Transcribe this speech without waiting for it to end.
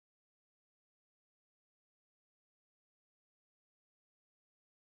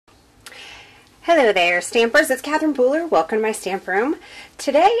Hello there, stampers. It's Catherine Pooler. Welcome to my stamp room.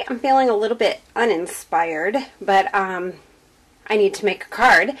 Today I'm feeling a little bit uninspired, but I need to make a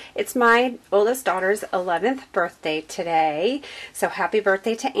card. It's my oldest daughter's 11th birthday today, so happy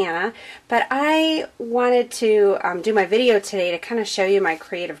birthday to Anna. But I wanted to do my video today to kind of show you my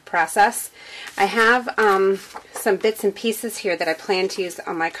creative process. I have some bits and pieces here that I plan to use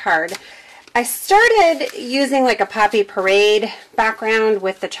on my card. I started using like a Poppy Parade background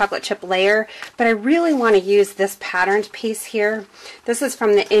with the chocolate chip layer, but I really want to use this patterned piece here. This is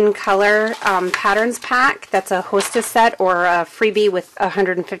from the In Color Patterns Pack. That's a hostess set or a freebie with a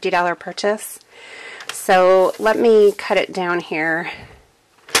 $150 purchase. So let me cut it down here.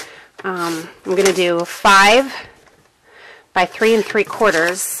 I'm going to do 5 by 3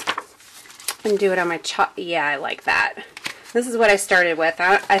 3/4 and do it on my chalk. Yeah, I like that. This is what I started with.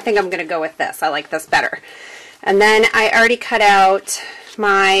 I think I'm going to go with this. I like this better. And then I already cut out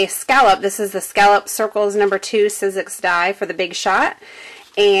my scallop. This is the Scallop Circles No. 2 Sizzix die for the big shot.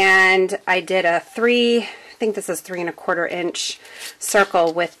 And I did a I think this is 3 1/4 inch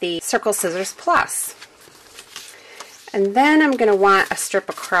circle with the Circle Scissors Plus. And then I'm going to want a strip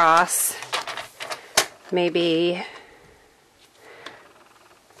across. Maybe,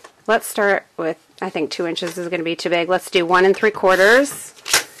 let's start with, I think 2 inches is going to be too big. Let's do 1 3/4.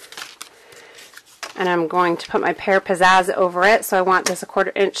 And I'm going to put my pear pizzazz over it. So I want this a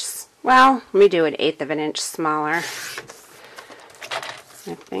 1/4 inch, well, let me do an 1/8 of an inch smaller.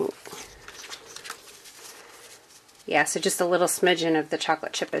 I think. Yeah, so just a little smidgen of the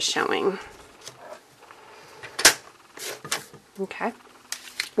chocolate chip is showing. Okay.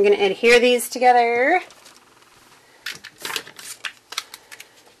 I'm going to adhere these together.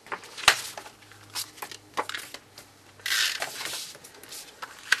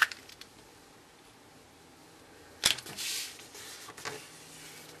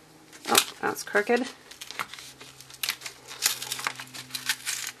 That's crooked.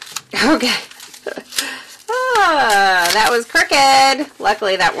 Okay. That was crooked.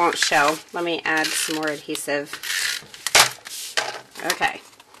 Luckily that won't show. Let me add some more adhesive. Okay.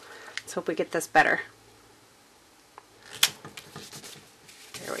 Let's hope we get this better.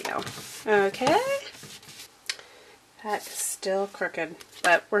 There we go. Okay. That is still crooked,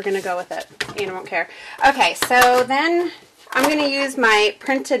 but we're going to go with it. Anna won't care. Okay, so then I'm going to use my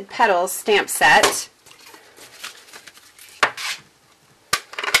Printed Petals stamp set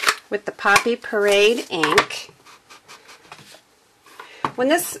with the Poppy Parade ink. When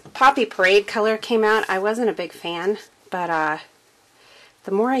this Poppy Parade color came out, I wasn't a big fan, but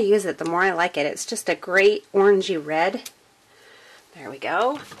the more I use it, the more I like it. It's just a great orangey red. There we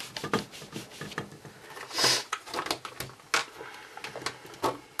go.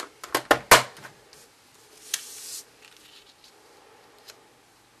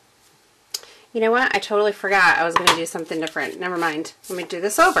 You know what? I totally forgot I was going to do something different. Never mind. Let me do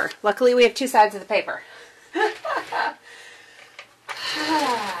this over. Luckily, we have 2 sides of the paper.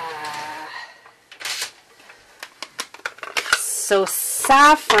 So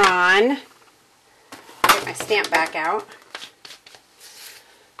saffron. Get my stamp back out.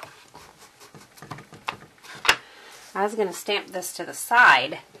 I was going to stamp this to the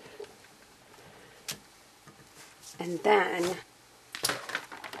side. And then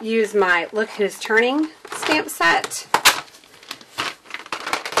use my Look Who's Turning stamp set.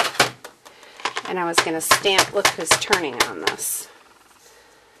 And I was going to stamp Look Who's Turning on this.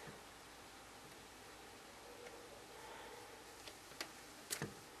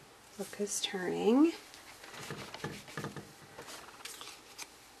 Look Who's Turning.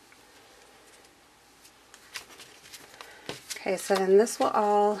 Okay, so then this will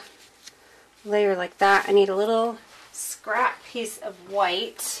all layer like that. I need a little scrap piece of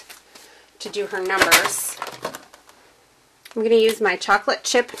white to do her numbers. I'm going to use my chocolate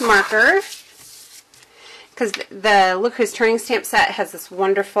chip marker because the Look Who's Turning stamp set has this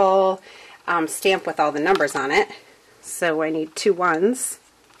wonderful stamp with all the numbers on it. So I need 2 ones.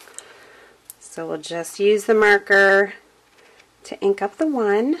 So we'll just use the marker to ink up the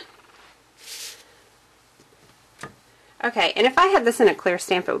 1. Okay, and if I had this in a clear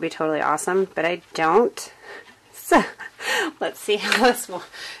stamp, it would be totally awesome, but I don't. So let's see how this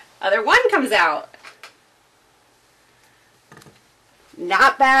other 1 comes out.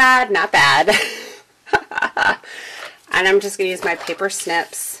 Not bad, not bad. And I'm just going to use my paper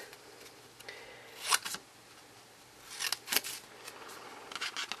snips.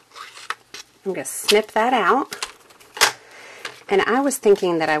 I'm going to snip that out. And I was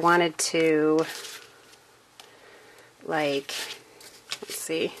thinking that I wanted to, like, let's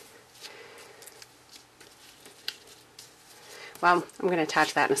see. well, I'm going to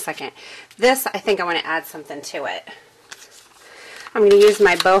attach that in a second. This, I think I want to add something to it. I'm going to use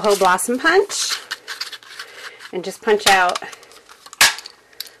my boho blossom punch and just punch out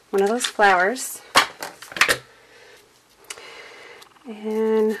one of those flowers.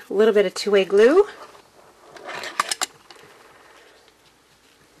 And a little bit of two-way glue.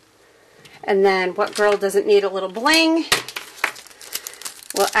 And then, what girl doesn't need a little bling?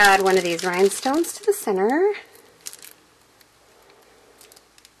 We'll add one of these rhinestones to the center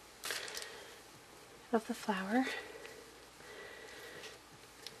of the flower.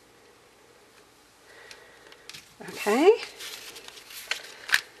 Okay.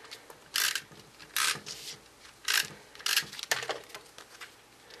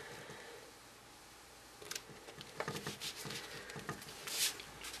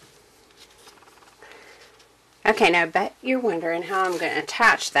 Okay, now I bet you're wondering how I'm going to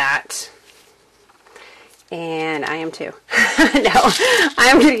attach that. And I am too. No,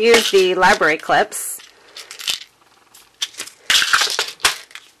 I'm going to use the library clips.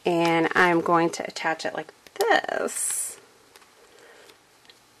 And I'm going to attach it like this.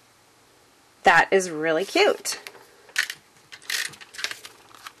 That is really cute.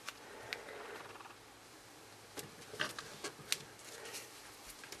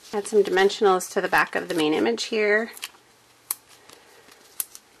 Add some dimensionals to the back of the main image here.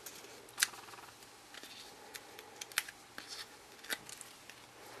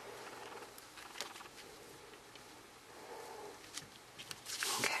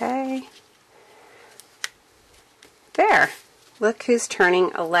 Okay. There. Look who's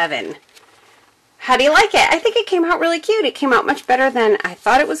turning 11. How do you like it? I think it came out really cute. It came out much better than I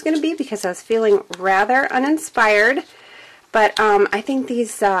thought it was going to be because I was feeling rather uninspired. But I think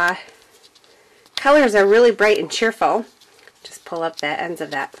these colors are really bright and cheerful. Just pull up the ends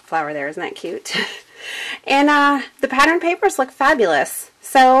of that flower there. Isn't that cute? And the pattern papers look fabulous.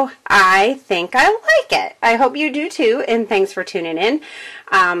 So I think I like it. I hope you do too, and thanks for tuning in.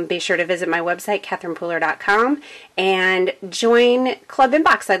 Be sure to visit my website, katherinepooler.com, and join Club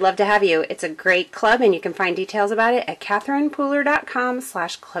Inbox. I'd love to have you. It's a great club, and you can find details about it at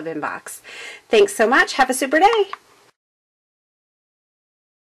katherinepooler.com/clubinbox. Thanks so much. Have a super day.